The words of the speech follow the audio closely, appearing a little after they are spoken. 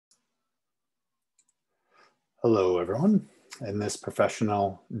Hello, everyone. In this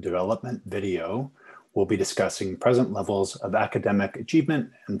professional development video, we'll be discussing present levels of academic achievement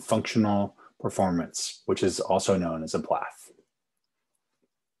and functional performance, which is also known as a PLAAF.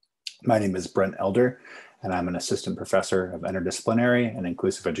 My name is Brent Elder, and I'm an assistant professor of interdisciplinary and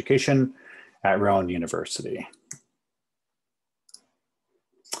inclusive education at Rowan University.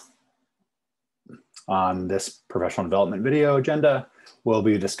 On this professional development video agenda, we'll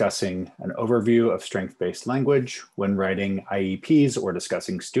be discussing an overview of strength-based language when writing IEPs or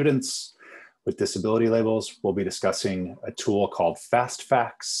discussing students with disability labels. We'll be discussing a tool called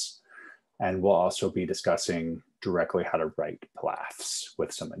FastFacts, and we'll also be discussing directly how to write PLAAFs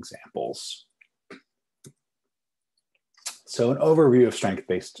with some examples. So an overview of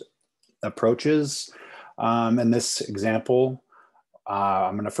strength-based approaches. In this example,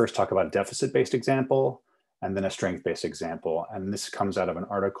 I'm going to first talk about a deficit-based example and then a strength-based example. And this comes out of an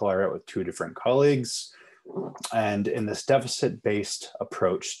article I wrote with two different colleagues. And in this deficit-based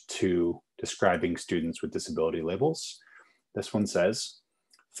approach to describing students with disability labels, this one says,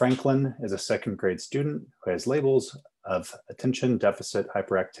 Franklin is a second grade student who has labels of attention deficit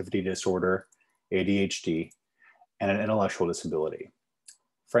hyperactivity disorder, ADHD, and an intellectual disability.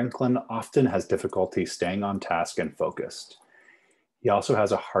 Franklin often has difficulty staying on task and focused. He also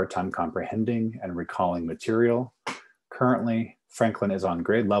has a hard time comprehending and recalling material. Currently, Franklin is on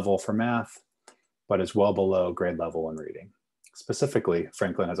grade level for math, but is well below grade level in reading. Specifically,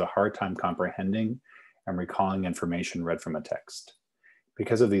 Franklin has a hard time comprehending and recalling information read from a text.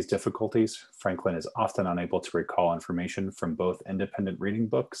 Because of these difficulties, Franklin is often unable to recall information from both independent reading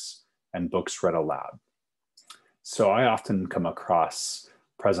books and books read aloud. So I often come across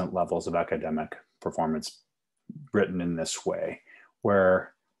present levels of academic performance written in this way,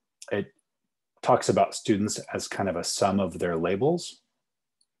 where it talks about students as kind of a sum of their labels.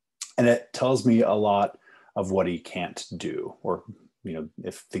 And it tells me a lot of what he can't do, or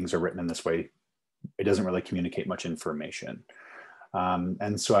if things are written in this way, it doesn't really communicate much information.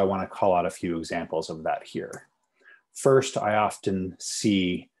 And so I want to call out a few examples of that here. First, I often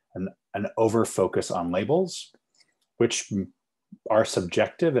see an over-focus on labels, which are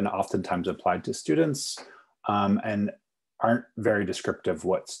subjective and oftentimes applied to students, and aren't very descriptive of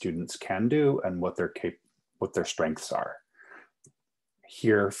what students can do and what their strengths are.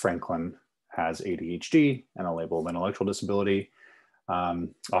 Here, Franklin has ADHD and a label of intellectual disability.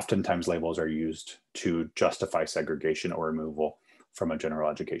 Oftentimes labels are used to justify segregation or removal from a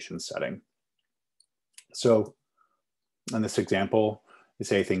general education setting. So in this example, you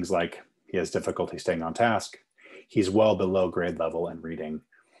say things like, he has difficulty staying on task. He's well below grade level in reading,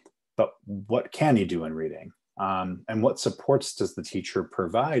 but what can he do in reading? And what supports does the teacher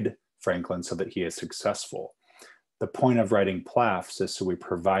provide Franklin so that he is successful? The point of writing PLAAFs is so we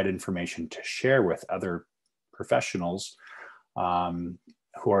provide information to share with other professionals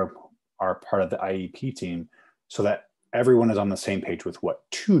who are part of the IEP team, so that everyone is on the same page with what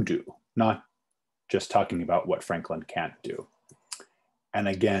to do, not just talking about what Franklin can't do. And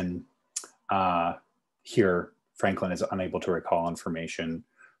again, here, Franklin is unable to recall information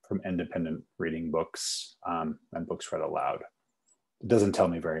from independent reading books and books read aloud. It doesn't tell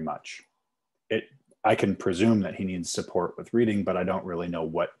me very much. I can presume that he needs support with reading, but I don't really know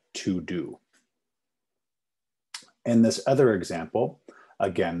what to do. In this other example,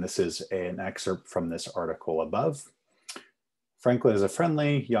 again, this is an excerpt from this article above. Franklin is a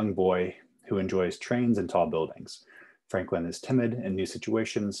friendly young boy who enjoys trains and tall buildings. Franklin is timid in new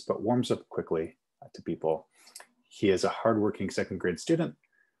situations, but warms up quickly to people. He is a hardworking second grade student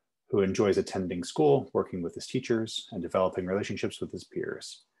who enjoys attending school, working with his teachers, and developing relationships with his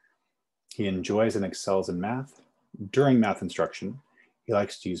peers. He enjoys and excels in math. During math instruction, he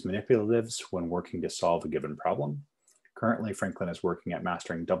likes to use manipulatives when working to solve a given problem. Currently, Franklin is working at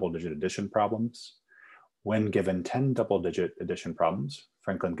mastering double-digit addition problems. When given 10 double-digit addition problems,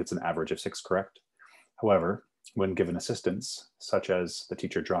 Franklin gets an average of 6 correct. However, when given assistance, such as the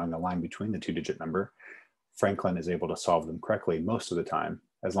teacher drawing a line between the two-digit number, Franklin is able to solve them correctly most of the time,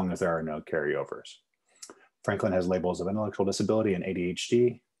 as long as there are no carryovers. Franklin has labels of intellectual disability and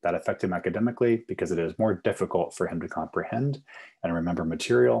ADHD that affect him academically because it is more difficult for him to comprehend and remember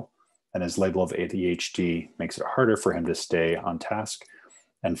material, and his label of ADHD makes it harder for him to stay on task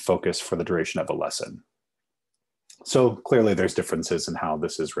and focus for the duration of a lesson. So clearly there's differences in how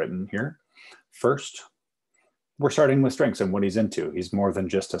this is written here. First, we're starting with strengths and what he's into. He's more than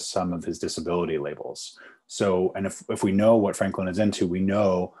just a sum of his disability labels. So, and if we know what Franklin is into, we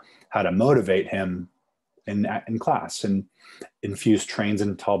know how to motivate him in class and infuse trains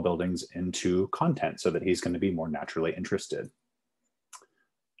and tall buildings into content so that he's going to be more naturally interested.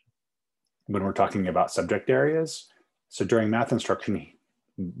 when we're talking about subject areas. So during math instruction,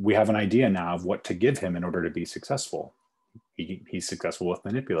 we have an idea now of what to give him in order to be successful. He's successful with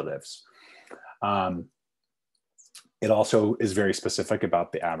manipulatives. It also is very specific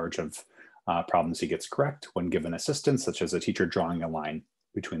about the average of problems he gets correct when given assistance, such as a teacher drawing a line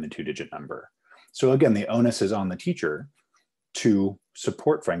between the 2-digit number. So again, the onus is on the teacher to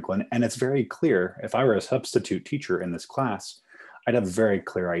support Franklin. And it's very clear, if I were a substitute teacher in this class, I'd have a very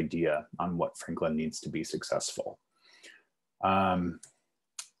clear idea on what Franklin needs to be successful. And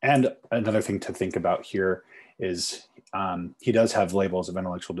another thing to think about here is he does have labels of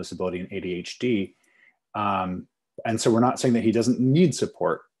intellectual disability and ADHD. And so we're not saying that he doesn't need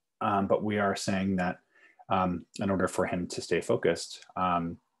support, but we are saying that in order for him to stay focused,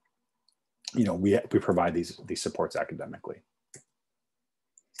 we provide these supports academically.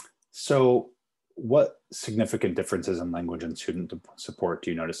 So what significant differences in language and student support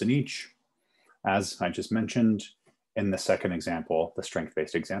do you notice in each? As I just mentioned, in the second example, the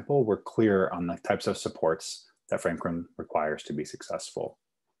strength-based example, we're clear on the types of supports that Franklin requires to be successful.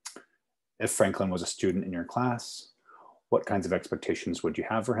 If Franklin was a student in your class, what kinds of expectations would you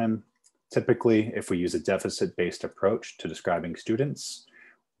have for him? Typically, if we use a deficit-based approach to describing students,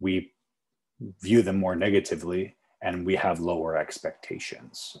 we view them more negatively and we have lower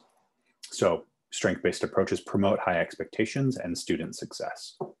expectations. So strength-based approaches promote high expectations and student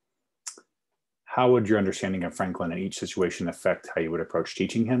success. How would your understanding of Franklin in each situation affect how you would approach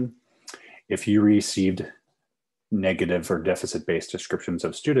teaching him? If you received negative or deficit-based descriptions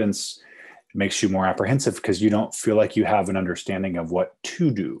of students, it makes you more apprehensive because you don't feel like you have an understanding of what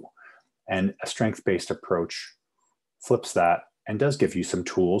to do. And a strength-based approach flips that and does give you some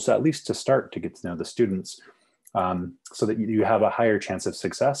tools, at least to start to get to know the students, so that you have a higher chance of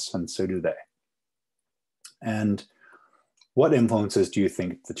success, and so do they. And what influences do you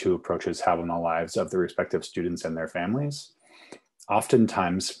think the two approaches have on the lives of the respective students and their families?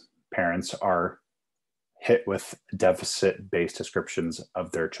 Oftentimes, parents are hit with deficit-based descriptions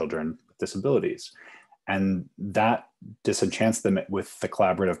of their children with disabilities. And that disenchants them with the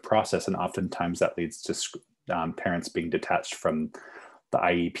collaborative process. And oftentimes that leads to parents being detached from the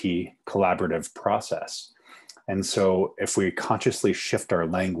IEP collaborative process. And so if we consciously shift our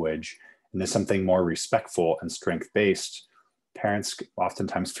language into something more respectful and strength-based, parents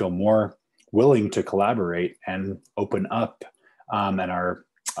oftentimes feel more willing to collaborate and open up and are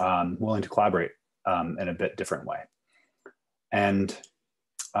willing to collaborate in a bit different way. And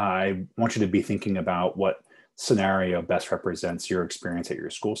I want you to be thinking about what scenario best represents your experience at your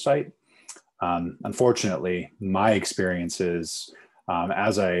school site. Unfortunately, my experiences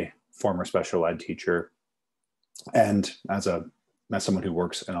as a former special ed teacher and as someone who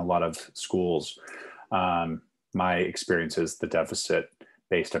works in a lot of schools, my experience is the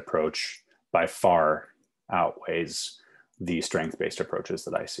deficit-based approach by far outweighs the strength-based approaches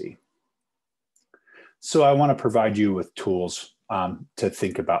that I see. So I want to provide you with tools to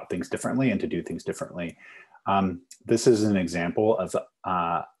think about things differently and to do things differently. This is an example of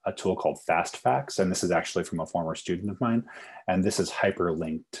a tool called FastFacts, and this is actually from a former student of mine. And this is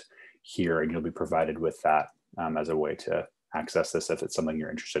hyperlinked here, and you'll be provided with that as a way to access this if it's something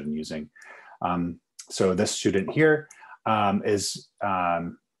you're interested in using. So this student here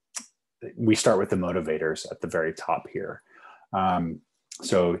we start with the motivators at the very top here.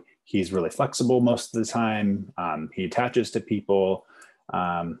 So he's really flexible most of the time. He attaches to people.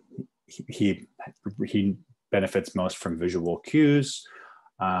 He benefits most from visual cues,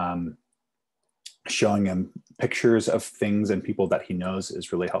 showing him pictures of things and people that he knows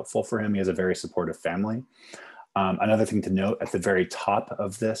is really helpful for him. He has a very supportive family. Another thing to note at the very top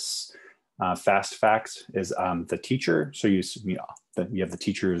of this FastFacts is the teacher. So you have the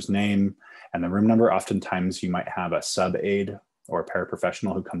teacher's name and the room number. Oftentimes you might have a sub-aide or a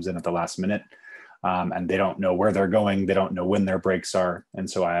paraprofessional who comes in at the last minute and they don't know where they're going. They don't know when their breaks are. And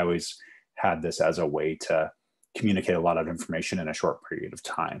so I always had this as a way to communicate a lot of information in a short period of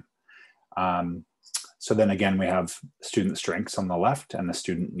time. So then again, we have student strengths on the left and the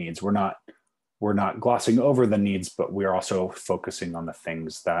student needs. We're not glossing over the needs, but we're also focusing on the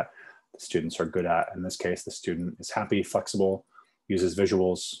things that the students are good at. In this case, the student is happy, flexible, uses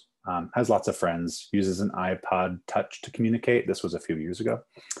visuals, has lots of friends, uses an iPod Touch to communicate. This was a few years ago.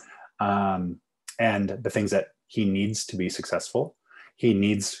 And the things that he needs to be successful, he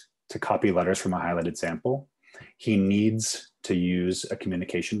needs to copy letters from a highlighted sample. He needs to use a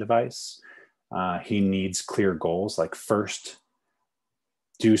communication device. He needs clear goals, like first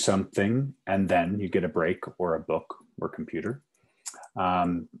do something, and then you get a break or a book or computer.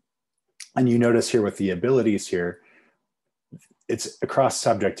 And you notice here with the abilities here, it's across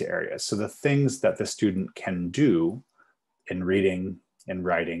subject areas. So the things that the student can do in reading, in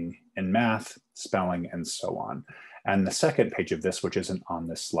writing, in math, spelling, and so on. And the second page of this, which isn't on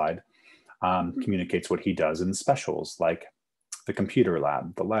this slide, communicates what he does in specials like the computer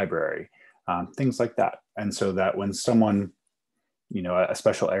lab, the library, things like that. And so that when someone, you know, a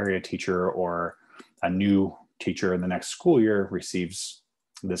special area teacher or a new teacher in the next school year receives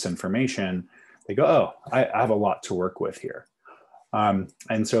this information, they go, oh, I have a lot to work with here.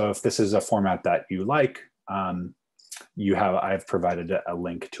 And so if this is a format that you like, I've provided a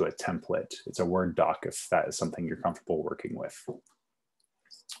link to a template. It's a Word doc if that is something you're comfortable working with.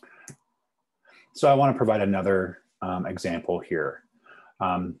 So I want to provide another example here.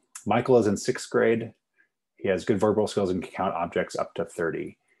 Michael is in 6th grade. He has good verbal skills and can count objects up to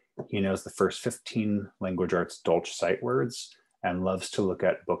 30. He knows the first 15 language arts Dolch sight words and loves to look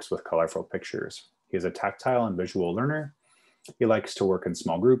at books with colorful pictures. He is a tactile and visual learner. He likes to work in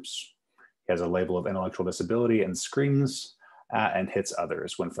small groups. He has a label of intellectual disability and screams at and hits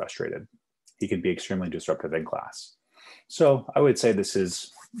others when frustrated. He can be extremely disruptive in class. So I would say this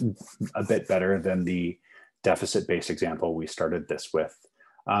is a bit better than the deficit-based example we started this with,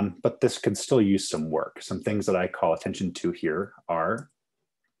 but this could still use some work. Some things that I call attention to here are,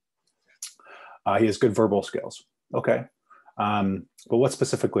 he has good verbal skills. Okay, but what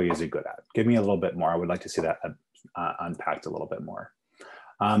specifically is he good at? Give me a little bit more. I would like to see that unpacked a little bit more.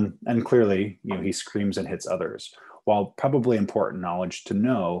 And clearly, you know, he screams and hits others. While probably important knowledge to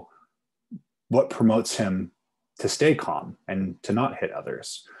know, what promotes him to stay calm and to not hit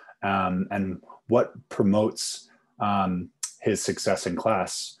others, and what promotes his success in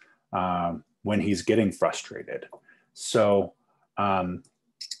class when he's getting frustrated. So,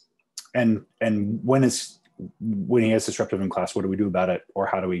 and when he is disruptive in class, what do we do about it, or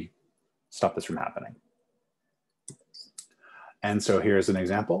how do we stop this from happening? And so here's an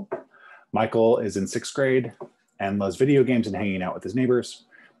example. Michael is in 6th grade and loves video games and hanging out with his neighbors.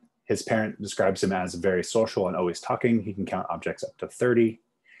 His parent describes him as very social and always talking. He can count objects up to 30,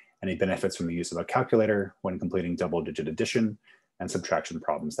 and he benefits from the use of a calculator when completing double-digit addition and subtraction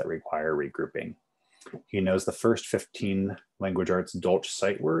problems that require regrouping. He knows the first 15 language arts Dolch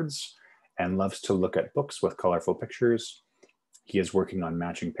sight words and loves to look at books with colorful pictures. He is working on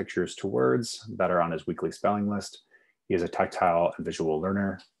matching pictures to words that are on his weekly spelling list. He is a tactile and visual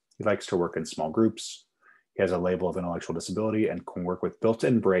learner. He likes to work in small groups. He has a label of intellectual disability and can work with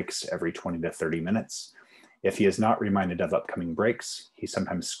built-in breaks every 20 to 30 minutes. If he is not reminded of upcoming breaks, he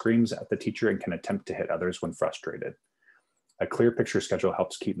sometimes screams at the teacher and can attempt to hit others when frustrated. A clear picture schedule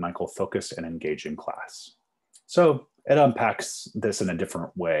helps keep Michael focused and engaged in class. So it unpacks this in a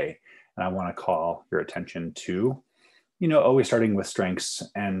different way. And I want to call your attention to, you know, always starting with strengths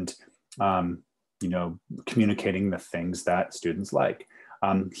and, you know, communicating the things that students like.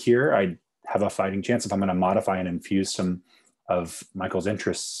 Here, I have a fighting chance if I'm going to modify and infuse some of Michael's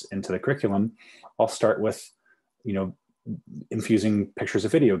interests into the curriculum. I'll start with, you know, infusing pictures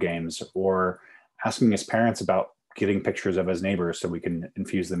of video games or asking his parents about getting pictures of his neighbors so we can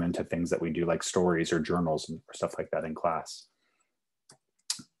infuse them into things that we do like stories or journals and stuff like that in class.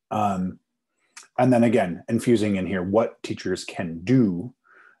 And then again, infusing in here what teachers can do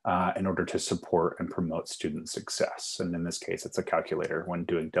in order to support and promote student success. And in this case, it's a calculator when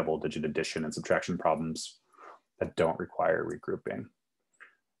doing double-digit addition and subtraction problems that don't require regrouping.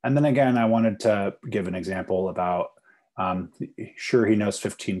 And then again, I wanted to give an example about, sure, he knows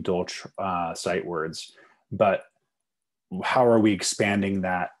 15 Dolch sight words, but how are we expanding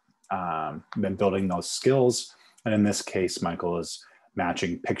that and building those skills? And in this case, Michael is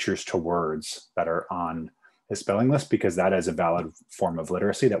matching pictures to words that are on his spelling list because that is a valid form of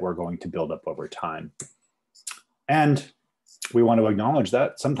literacy that we're going to build up over time. And we want to acknowledge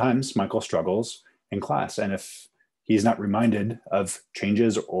that sometimes Michael struggles in class. And if he's not reminded of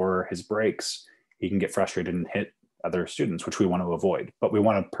changes or his breaks, he can get frustrated and hit other students, which we want to avoid. But we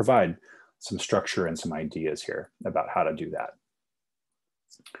want to provide some structure and some ideas here about how to do that.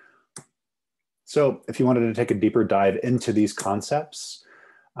 So if you wanted to take a deeper dive into these concepts,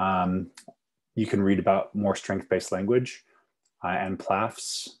 you can read about more strength-based language and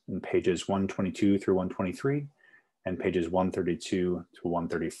PLAAFPs in pages 122 through 123 and pages 132 to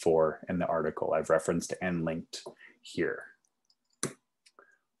 134 in the article I've referenced and linked here.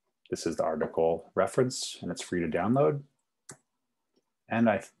 This is the article reference and it's free to download. And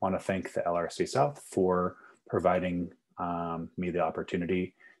I want to thank the LRC-South for providing me the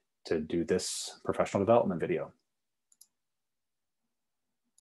opportunity to do this professional development video.